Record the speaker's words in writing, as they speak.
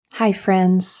Hi,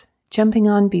 friends. Jumping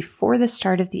on before the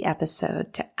start of the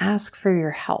episode to ask for your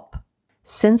help.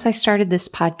 Since I started this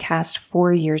podcast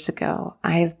 4 years ago,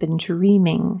 I have been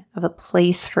dreaming of a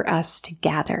place for us to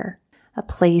gather, a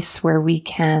place where we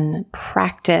can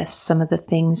practice some of the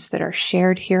things that are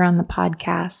shared here on the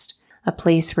podcast, a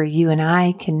place where you and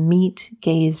I can meet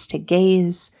gaze to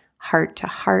gaze, heart to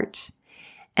heart,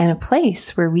 and a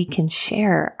place where we can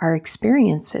share our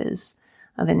experiences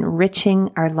of enriching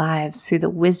our lives through the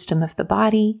wisdom of the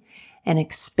body and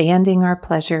expanding our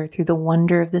pleasure through the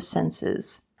wonder of the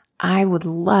senses. I would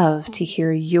love to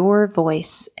hear your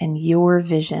voice and your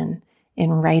vision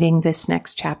in writing this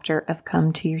next chapter of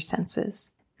Come to Your Senses.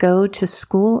 Go to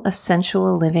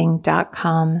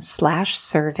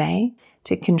schoolofsensualliving.com/survey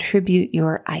to contribute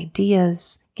your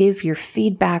ideas, give your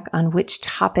feedback on which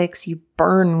topics you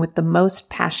burn with the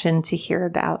most passion to hear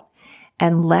about,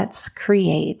 and let's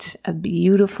create a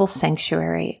beautiful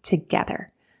sanctuary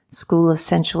together.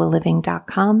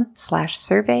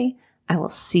 schoolofsensualliving.com/survey. I will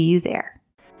see you there.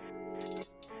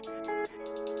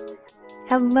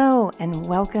 Hello, and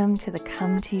welcome to the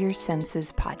Come to Your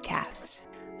Senses podcast.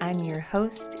 I'm your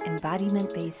host,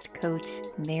 embodiment-based coach,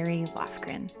 Mary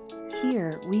Lofgren.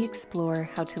 Here, we explore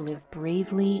how to live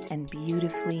bravely and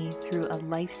beautifully through a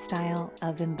lifestyle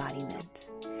of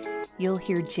embodiment. You'll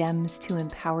hear gems to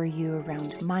empower you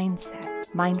around mindset,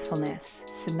 mindfulness,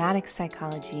 somatic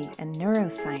psychology, and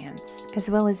neuroscience, as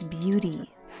well as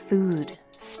beauty, food,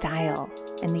 style,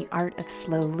 and the art of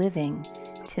slow living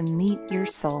to meet your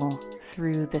soul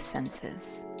through the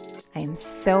senses. I am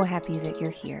so happy that you're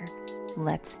here.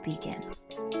 Let's begin.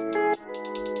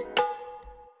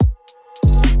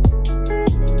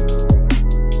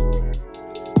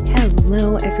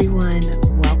 Hello, everyone.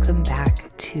 Welcome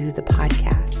back to the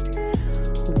podcast.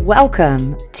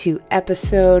 Welcome to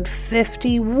episode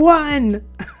 51.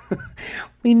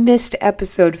 We missed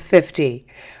episode 50,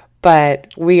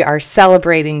 but we are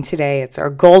celebrating today. It's our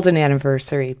golden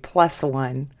anniversary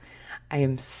 +1. I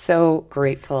am so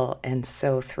grateful and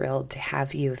so thrilled to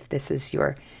have you. If this is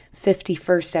your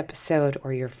 51st episode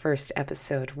or your first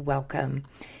episode, welcome.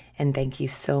 And thank you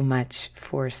so much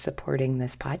for supporting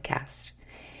this podcast.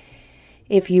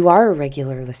 If you are a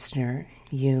regular listener,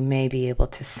 you may be able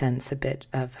to sense a bit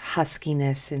of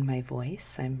huskiness in my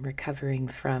voice. I'm recovering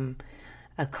from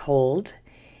a cold.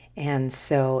 And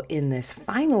so in this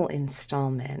final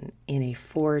installment in a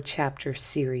 4-chapter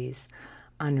series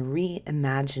on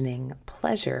reimagining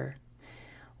pleasure,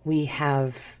 we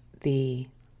have the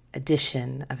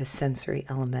addition of a sensory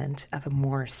element of a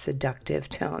more seductive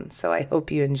tone. So I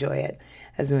hope you enjoy it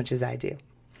as much as I do.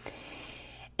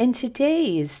 And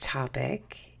today's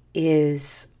topic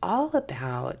is all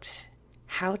about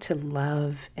how to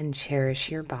love and cherish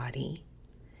your body,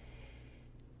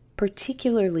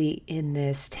 particularly in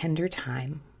this tender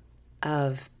time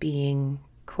of being,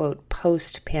 quote,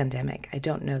 post-pandemic. I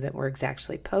don't know that we're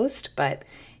exactly post, but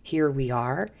here we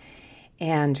are.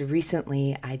 And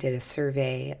recently I did a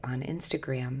survey on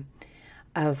Instagram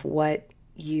of what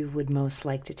you would most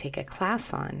like to take a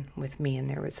class on with me. And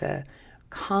there was a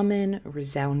common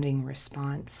resounding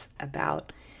response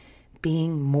about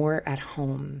being more at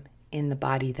home in the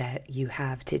body that you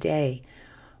have today,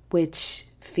 which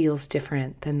feels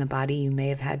different than the body you may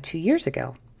have had 2 years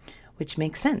ago, which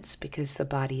makes sense because the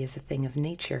body is a thing of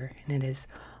nature and it is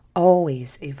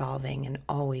always evolving and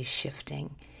always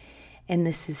shifting. And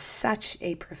this is such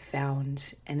a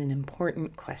profound and an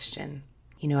important question.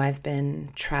 You know, I've been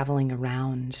traveling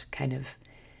around kind of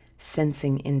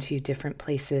sensing into different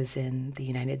places in the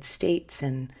United States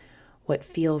and what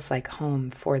feels like home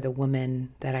for the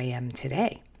woman that I am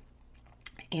today.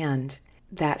 And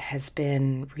that has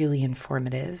been really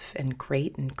informative and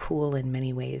great and cool in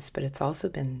many ways, but it's also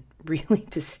been really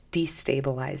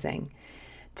destabilizing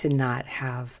to not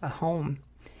have a home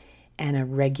and a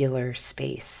regular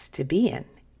space to be in.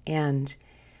 And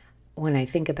when I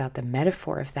think about the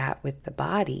metaphor of that with the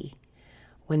body,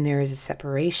 when there is a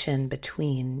separation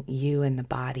between you and the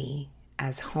body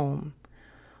as home,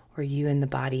 or you and the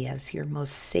body as your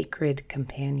most sacred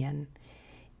companion,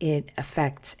 it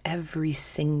affects every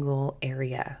single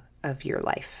area of your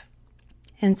life.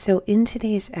 And so in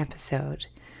today's episode,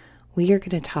 we are going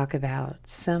to talk about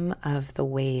some of the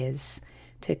ways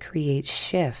to create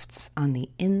shifts on the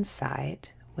inside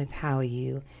with how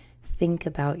you think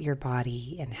about your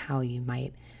body and how you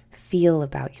might feel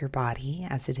about your body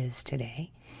as it is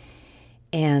today.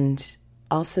 And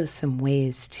also some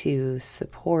ways to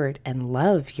support and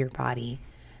love your body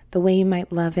the way you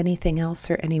might love anything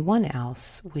else or anyone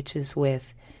else, which is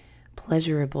with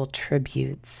pleasurable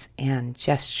tributes and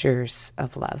gestures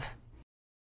of love.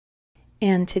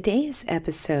 And today's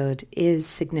episode is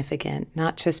significant,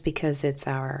 not just because it's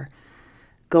our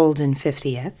golden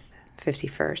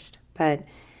 51st, but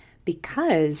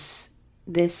because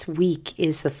this week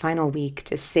is the final week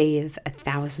to save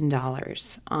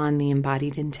 $1,000 on the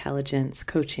Embodied Intelligence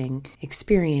coaching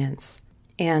experience.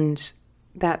 And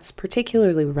that's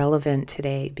particularly relevant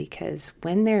today because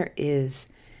when there is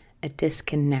a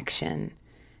disconnection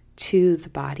to the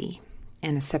body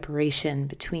and a separation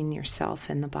between yourself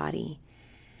and the body,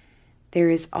 there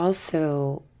is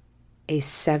also a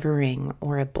severing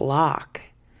or a block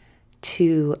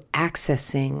to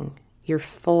accessing your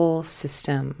full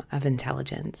system of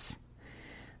intelligence.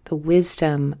 The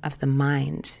wisdom of the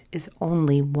mind is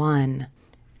only one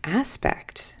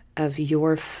aspect of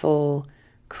your full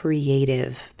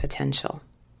creative potential.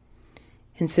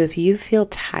 And so if you feel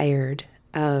tired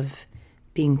of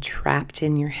being trapped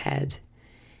in your head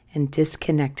and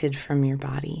disconnected from your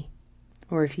body,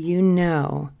 or if you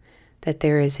know that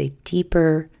there is a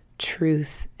deeper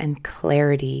truth and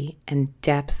clarity and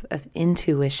depth of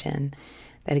intuition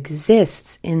that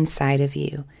exists inside of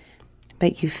you,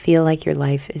 but you feel like your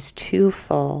life is too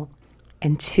full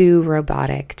and too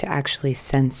robotic to actually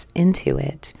sense into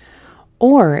it,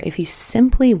 or if you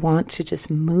simply want to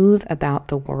just move about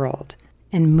the world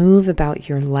and move about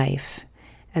your life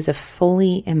as a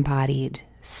fully embodied,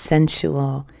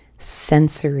 sensual,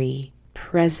 sensory,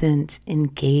 present,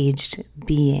 engaged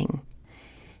being,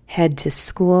 head to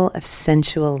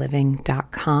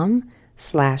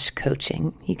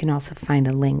schoolofsensualliving.com/coaching. You can also find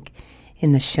a link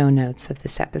in the show notes of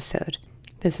this episode.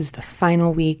 This is the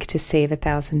final week to save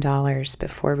 $1,000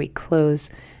 before we close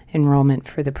enrollment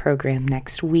for the program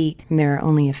next week. And there are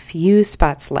only a few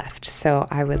spots left, so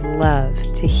I would love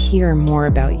to hear more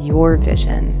about your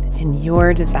vision and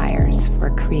your desires for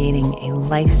creating a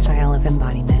lifestyle of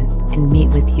embodiment and meet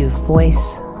with you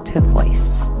voice to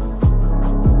voice.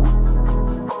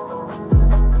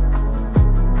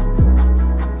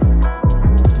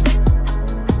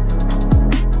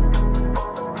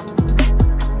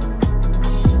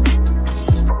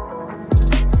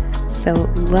 So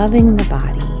loving the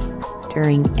body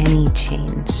during any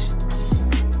change.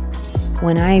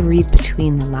 When I read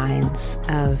between the lines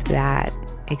of that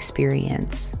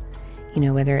experience,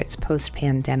 whether it's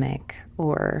post-pandemic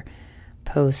or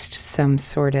post some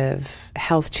sort of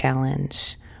health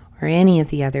challenge or any of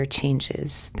the other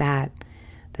changes that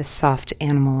the soft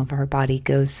animal of our body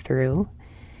goes through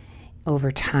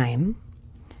over time,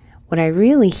 what I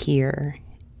really hear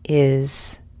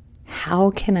is,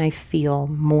 how can I feel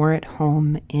more at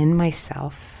home in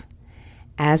myself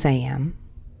as I am?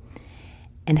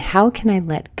 And how can I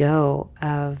let go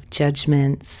of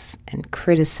judgments and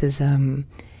criticism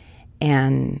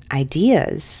and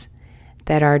ideas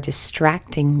that are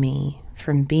distracting me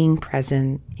from being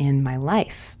present in my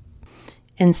life?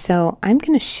 And so I'm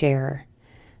going to share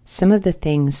some of the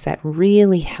things that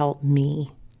really help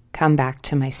me come back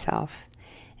to myself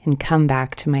and come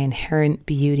back to my inherent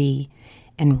beauty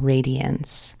and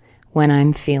radiance when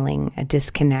I'm feeling a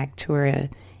disconnect or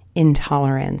an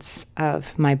intolerance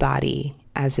of my body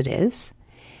as it is.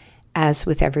 As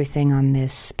with everything on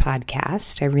this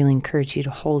podcast, I really encourage you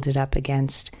to hold it up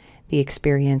against the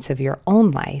experience of your own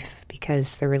life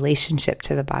because the relationship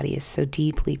to the body is so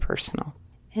deeply personal.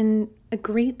 And a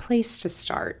great place to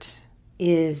start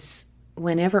is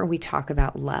whenever we talk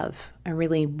about love, a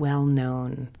really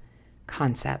well-known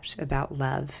concept about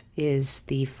love is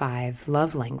the 5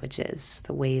 love languages,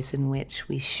 the ways in which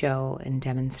we show and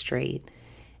demonstrate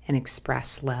and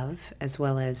express love as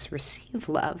well as receive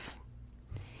love.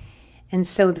 And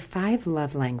so the 5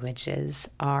 love languages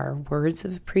are words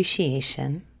of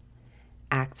appreciation,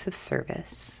 acts of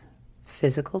service,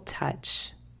 physical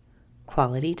touch,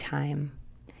 quality time,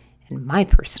 and my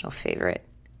personal favorite,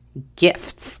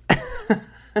 gifts.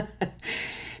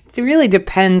 It really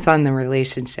depends on the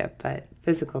relationship, but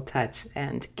physical touch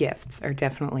and gifts are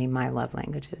definitely my love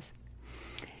languages.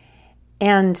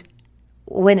 And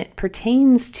when it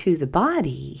pertains to the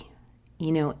body,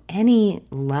 any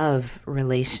love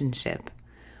relationship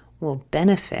will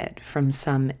benefit from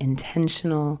some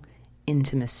intentional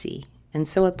intimacy. And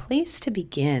so a place to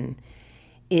begin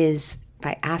is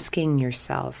by asking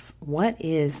yourself, what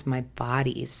is my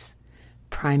body's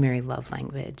primary love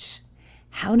language?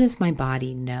 How does my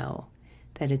body know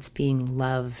that it's being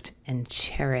loved and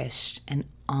cherished and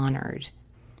honored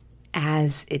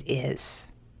as it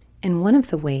is? And one of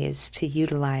the ways to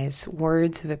utilize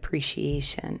words of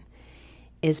appreciation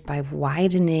is by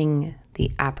widening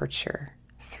the aperture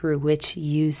through which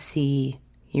you see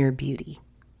your beauty.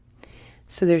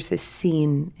 So there's this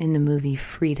scene in the movie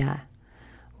Frida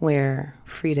where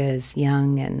Frida is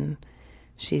young and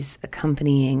She's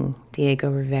accompanying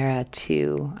Diego Rivera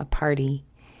to a party,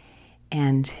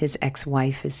 and his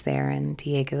ex-wife is there, and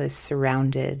Diego is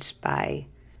surrounded by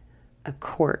a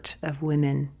court of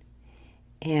women.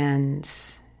 And,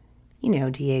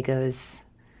 Diego's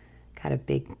got a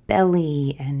big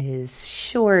belly and is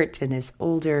short and is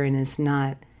older and is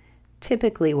not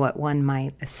typically what one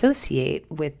might associate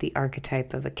with the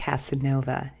archetype of a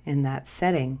Casanova in that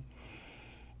setting.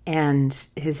 And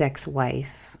his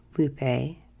ex-wife,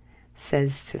 Lupe,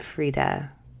 says to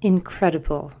Frida,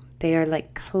 "Incredible, they are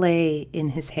like clay in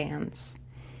his hands."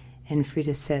 And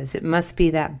Frida says, "It must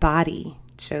be that body,"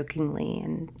 jokingly.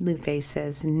 And Lupe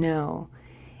says, "No,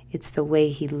 it's the way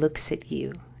he looks at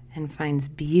you and finds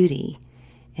beauty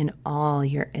in all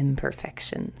your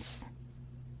imperfections."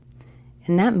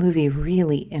 And that movie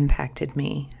really impacted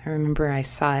me. I remember I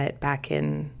saw it back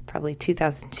in probably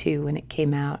 2002 when it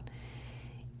came out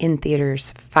in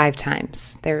theaters 5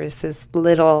 times. There was this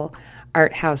little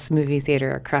art house movie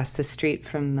theater across the street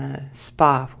from the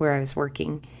spa where I was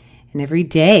working. And every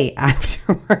day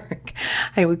after work,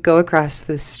 I would go across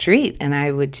the street and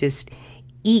I would just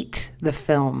eat the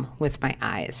film with my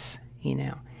eyes,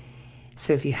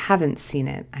 So if you haven't seen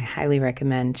it, I highly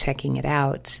recommend checking it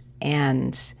out.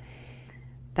 And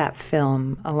that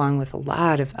film, along with a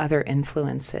lot of other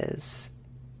influences,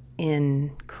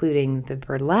 including the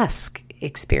burlesque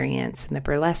experience and the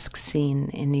burlesque scene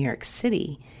in New York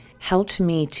City, helped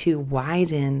me to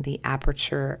widen the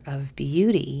aperture of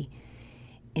beauty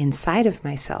inside of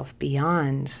myself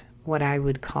beyond what I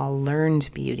would call learned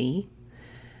beauty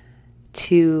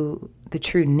to the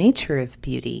true nature of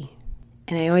beauty.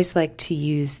 And I always like to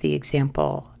use the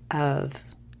example of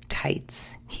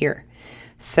tights here.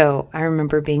 So I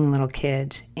remember being a little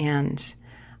kid and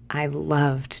I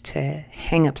loved to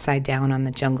hang upside down on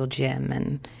the jungle gym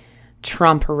and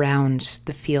tromp around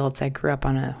the fields. I grew up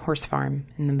on a horse farm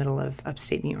in the middle of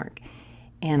upstate New York.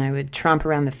 And I would tromp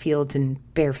around the fields in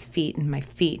bare feet, and my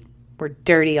feet were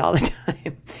dirty all the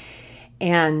time.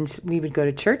 And we would go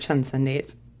to church on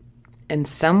Sundays. And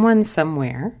someone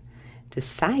somewhere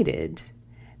decided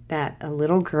that a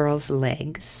little girl's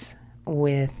legs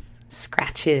with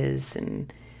scratches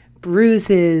and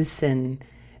bruises and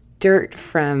dirt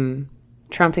from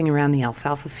tromping around the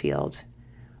alfalfa field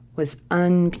was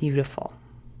unbeautiful.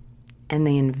 And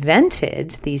they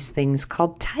invented these things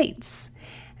called tights.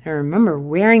 And I remember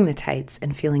wearing the tights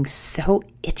and feeling so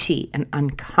itchy and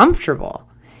uncomfortable.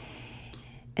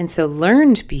 And so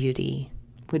learned beauty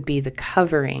would be the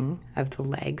covering of the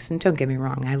legs. And don't get me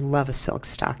wrong, I love a silk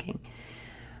stocking.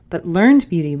 But learned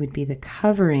beauty would be the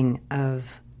covering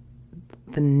of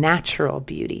the natural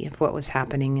beauty of what was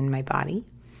happening in my body.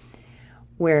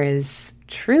 Whereas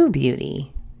true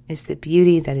beauty is the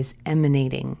beauty that is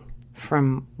emanating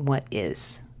from what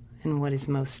is and what is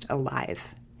most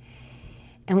alive.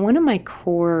 And one of my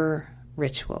core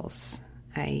rituals,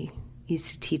 I used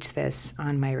to teach this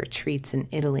on my retreats in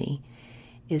Italy,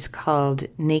 is called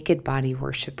Naked Body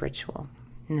Worship Ritual.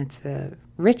 And it's a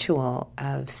ritual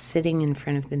of sitting in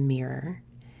front of the mirror,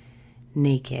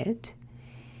 naked.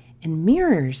 And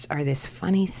mirrors are this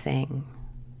funny thing.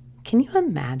 Can you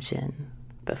imagine,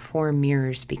 before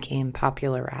mirrors became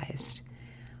popularized,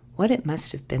 what it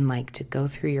must have been like to go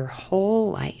through your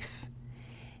whole life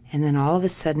and then all of a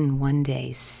sudden one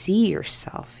day see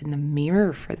yourself in the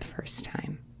mirror for the first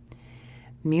time?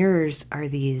 Mirrors are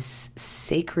these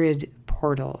sacred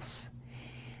portals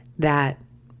that,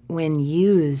 when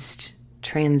used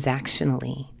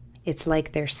transactionally, it's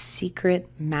like their secret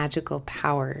magical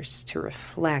powers to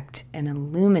reflect and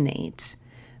illuminate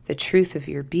the truth of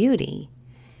your beauty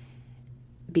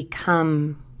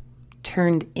become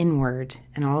turned inward,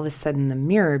 and all of a sudden the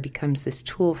mirror becomes this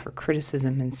tool for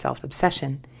criticism and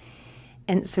self-obsession.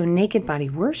 And so Naked Body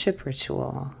Worship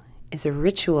Ritual is a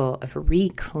ritual of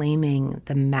reclaiming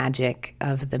the magic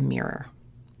of the mirror.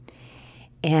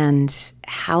 And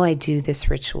how I do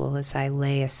this ritual is I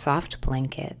lay a soft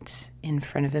blanket in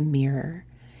front of a mirror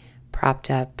propped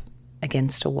up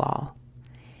against a wall.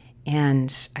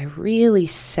 And I really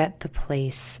set the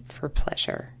place for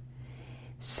pleasure.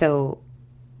 So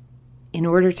in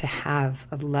order to have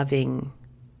a loving,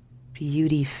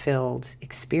 beauty-filled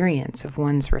experience of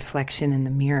one's reflection in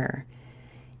the mirror,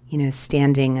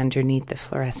 standing underneath the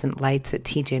fluorescent lights at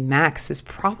TJ Maxx is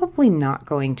probably not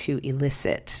going to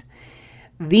elicit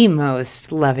the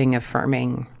most loving,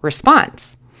 affirming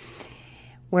response.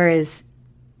 Whereas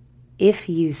if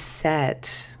you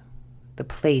set the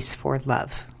place for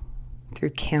love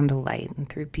through candlelight and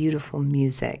through beautiful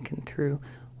music and through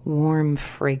warm,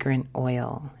 fragrant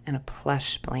oil and a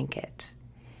plush blanket,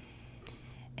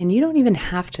 and you don't even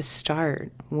have to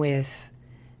start with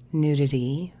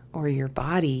nudity or your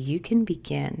body, you can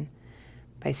begin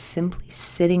by simply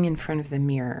sitting in front of the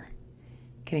mirror,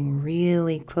 getting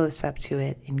really close up to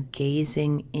it and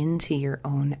gazing into your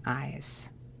own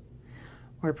eyes.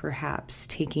 Or perhaps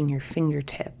taking your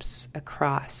fingertips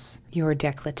across your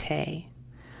décolleté,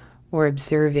 or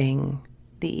observing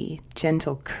the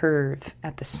gentle curve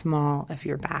at the small of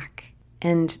your back.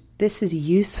 And this is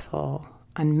useful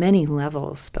on many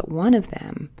levels, but one of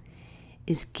them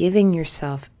is giving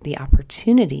yourself the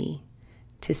opportunity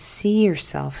to see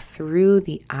yourself through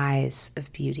the eyes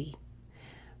of beauty,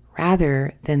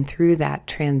 rather than through that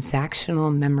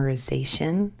transactional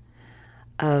memorization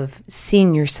of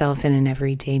seeing yourself in an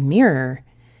everyday mirror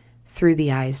through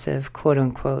the eyes of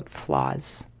quote-unquote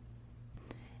flaws.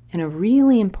 And a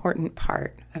really important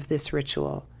part of this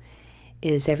ritual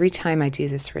is every time I do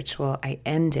this ritual, I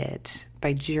end it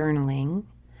by journaling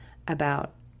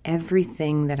about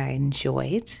everything that I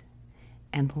enjoyed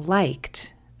and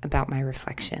liked about my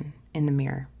reflection in the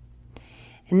mirror.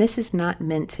 And this is not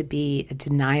meant to be a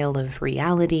denial of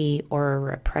reality or a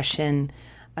repression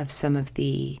of some of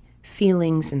the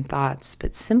feelings and thoughts,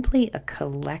 but simply a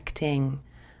collecting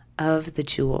of the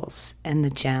jewels and the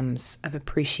gems of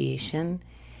appreciation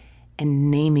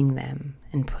and naming them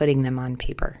and putting them on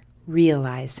paper,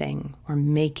 realizing or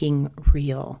making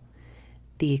real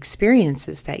the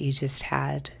experiences that you just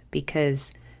had,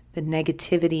 because the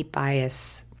negativity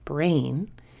bias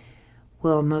brain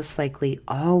will most likely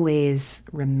always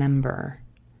remember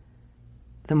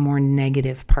the more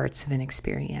negative parts of an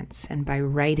experience. And by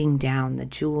writing down the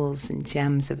jewels and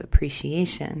gems of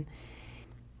appreciation,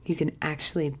 you can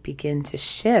actually begin to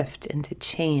shift and to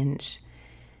change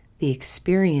the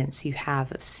experience you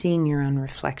have of seeing your own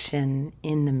reflection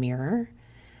in the mirror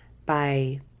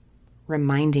by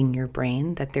reminding your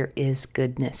brain that there is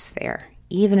goodness there,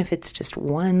 even if it's just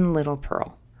one little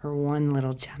pearl or one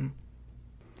little gem.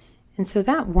 And so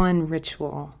that one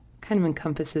ritual kind of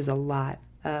encompasses a lot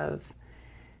of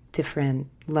different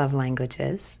love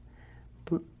languages,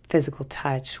 physical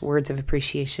touch, words of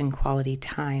appreciation, quality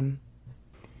time.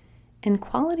 And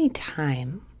quality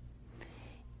time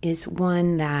is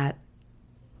one that,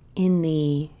 in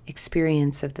the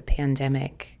experience of the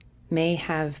pandemic, may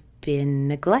have been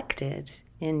neglected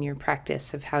in your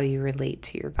practice of how you relate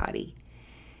to your body.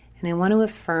 And I want to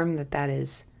affirm that that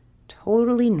is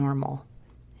totally normal.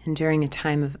 And during a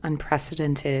time of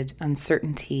unprecedented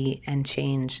uncertainty and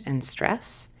change and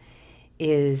stress,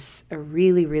 is a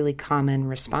really, really common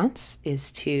response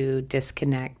is to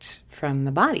disconnect from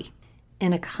the body.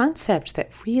 And a concept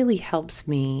that really helps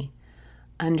me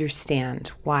understand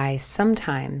why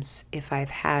sometimes if I've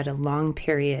had a long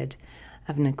period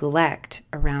of neglect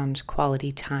around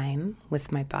quality time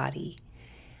with my body,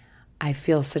 I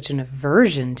feel such an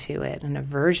aversion to it, an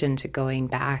aversion to going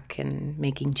back and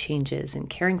making changes and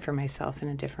caring for myself in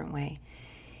a different way,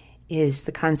 is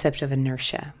the concept of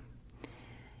inertia.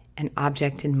 An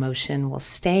object in motion will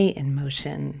stay in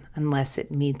motion unless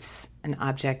it meets an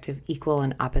object of equal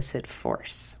and opposite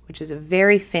force, which is a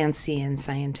very fancy and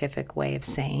scientific way of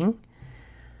saying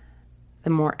the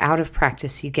more out of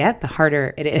practice you get, the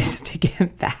harder it is to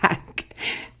get back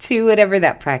to whatever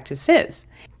that practice is,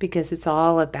 because it's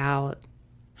all about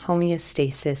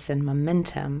homeostasis and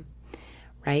momentum,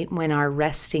 right? When our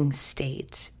resting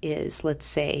state is, let's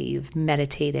say you've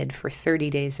meditated for 30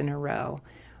 days in a row,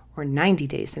 or 90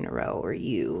 days in a row, or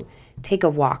you take a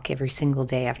walk every single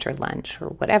day after lunch, or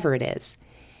whatever it is,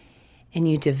 and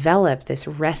you develop this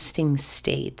resting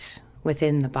state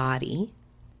within the body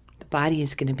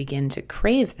is going to begin to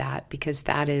crave that because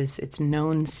that is its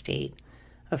known state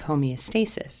of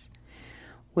homeostasis.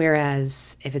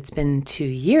 Whereas if it's been 2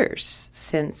 years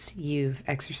since you've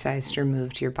exercised or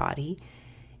moved your body,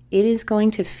 it is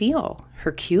going to feel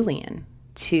Herculean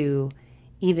to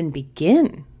even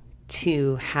begin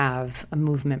to have a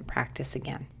movement practice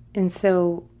again. And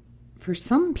so for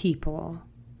some people,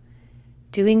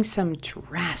 doing some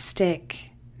drastic,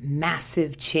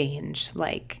 massive change,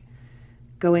 like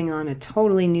going on a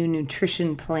totally new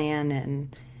nutrition plan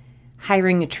and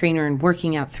hiring a trainer and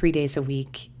working out 3 days a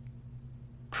week,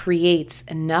 creates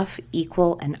enough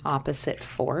equal and opposite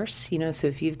force. So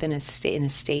if you've been in a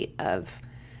state of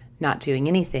not doing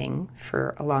anything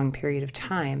for a long period of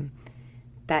time,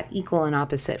 that equal and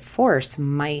opposite force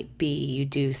might be you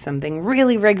do something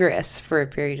really rigorous for a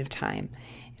period of time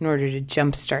in order to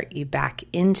jumpstart you back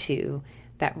into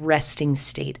that resting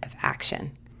state of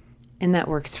action. And that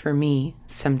works for me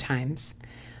sometimes.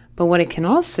 But what it can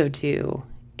also do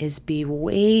is be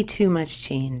way too much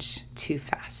change too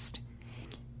fast.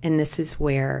 And this is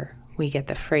where we get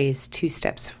the phrase 2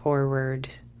 steps forward,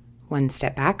 one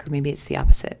step back, or maybe it's the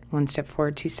opposite, one step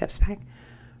forward, two steps back.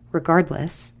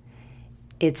 Regardless,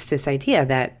 it's this idea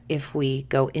that if we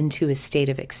go into a state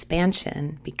of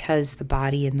expansion, because the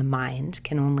body and the mind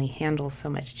can only handle so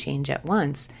much change at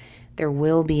once, there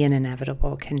will be an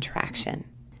inevitable contraction.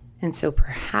 And so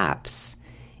perhaps,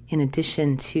 in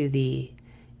addition to the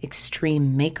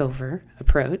extreme makeover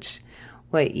approach,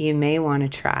 what you may want to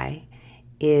try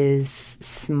is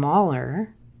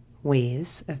smaller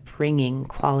ways of bringing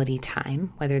quality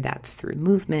time, whether that's through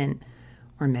movement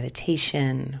or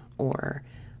meditation or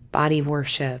body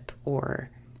worship or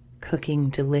cooking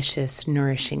delicious,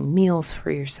 nourishing meals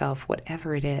for yourself,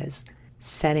 whatever it is,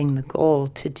 setting the goal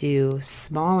to do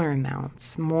smaller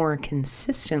amounts more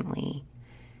consistently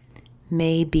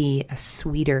may be a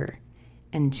sweeter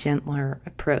and gentler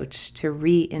approach to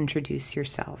reintroduce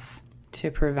yourself to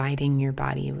providing your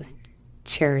body with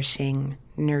cherishing,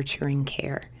 nurturing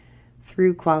care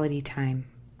through quality time.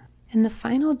 And the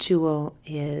final jewel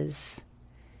is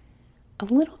a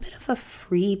little bit of a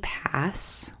free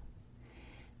pass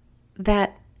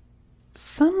that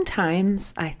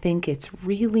sometimes I think it's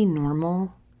really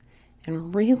normal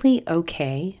and really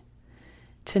okay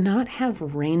to not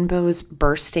have rainbows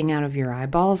bursting out of your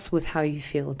eyeballs with how you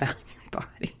feel about your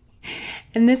body.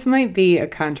 And this might be a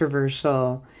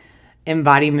controversial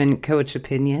embodiment coach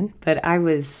opinion, but I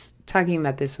was talking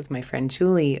about this with my friend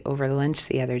Julie over lunch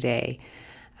the other day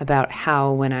about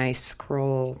how when I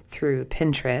scroll through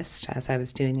Pinterest, as I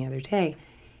was doing the other day,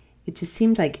 it just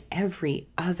seemed like every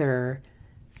other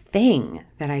thing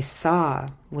that I saw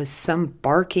was some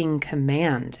barking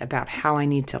command about how I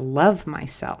need to love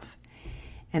myself.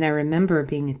 And I remember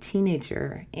being a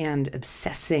teenager and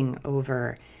obsessing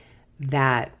over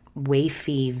that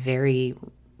wafy, very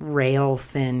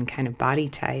rail-thin kind of body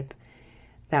type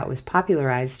that was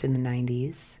popularized in the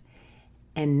 90s.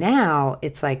 And now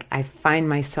it's like I find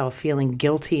myself feeling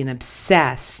guilty and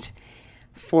obsessed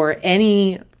for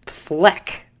any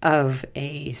fleck of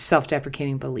a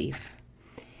self-deprecating belief.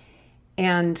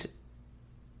 And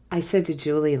I said to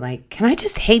Julie, can I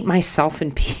just hate myself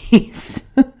in peace?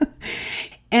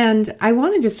 And I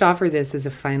want to just offer this as a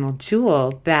final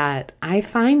jewel that I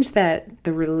find that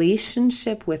the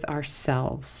relationship with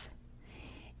ourselves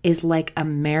is like a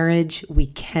marriage we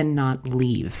cannot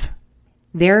leave.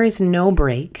 There is no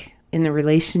break in the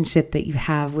relationship that you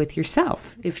have with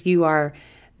yourself. If you are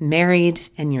married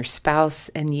and your spouse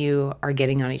and you are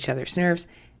getting on each other's nerves,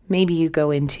 maybe you go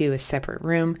into a separate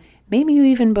room. Maybe you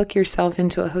even book yourself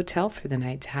into a hotel for the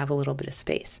night to have a little bit of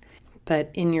space.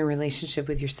 But in your relationship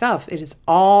with yourself, it is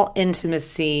all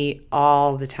intimacy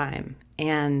all the time.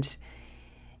 And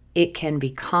it can be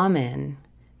common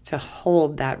to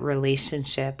hold that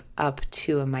relationship up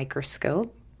to a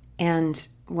microscope. And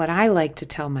what I like to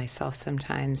tell myself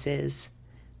sometimes is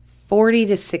 40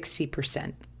 to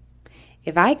 60%.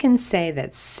 If I can say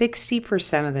that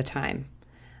 60% of the time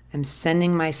I'm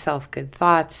sending myself good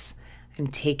thoughts, I'm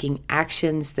taking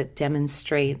actions that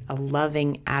demonstrate a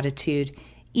loving attitude,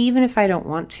 even if I don't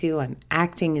want to, I'm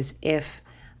acting as if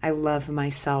I love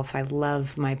myself, I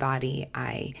love my body,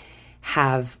 I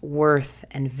have worth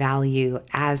and value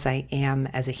as I am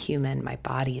as a human, my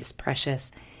body is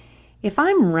precious. If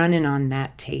I'm running on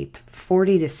that tape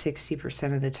 40 to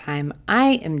 60% of the time,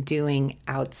 I am doing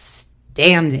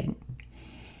outstanding.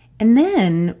 And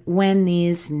then when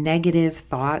these negative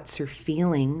thoughts or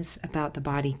feelings about the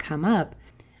body come up,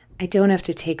 I don't have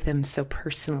to take them so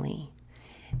personally.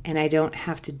 And I don't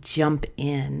have to jump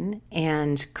in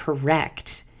and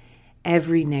correct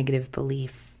every negative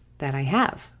belief that I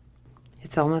have.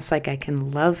 It's almost like I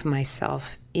can love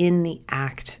myself in the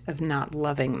act of not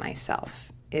loving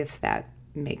myself, if that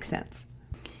makes sense.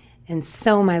 And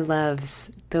so, my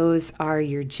loves, those are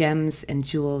your gems and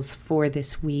jewels for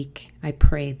this week. I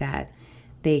pray that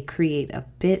they create a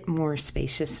bit more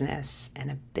spaciousness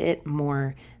and a bit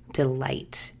more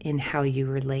delight in how you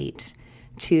relate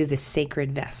to the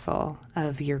sacred vessel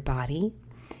of your body.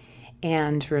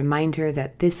 And reminder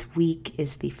that this week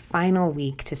is the final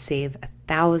week to save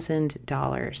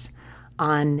 $1,000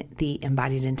 on the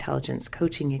Embodied Intelligence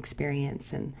coaching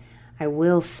experience. And I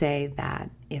will say that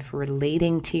if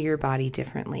relating to your body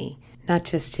differently, not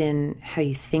just in how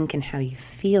you think and how you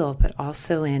feel, but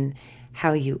also in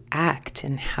how you act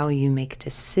and how you make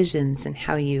decisions and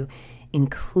how you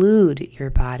include your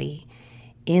body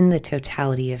in the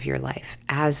totality of your life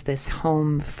as this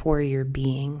home for your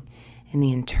being and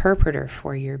the interpreter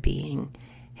for your being,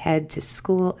 head to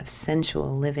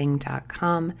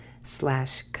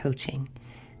schoolofsensualliving.com/coaching.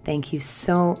 Thank you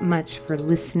so much for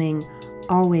listening.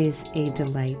 Always a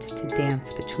delight to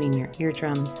dance between your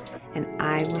eardrums, and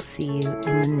I will see you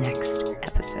in the next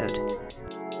episode.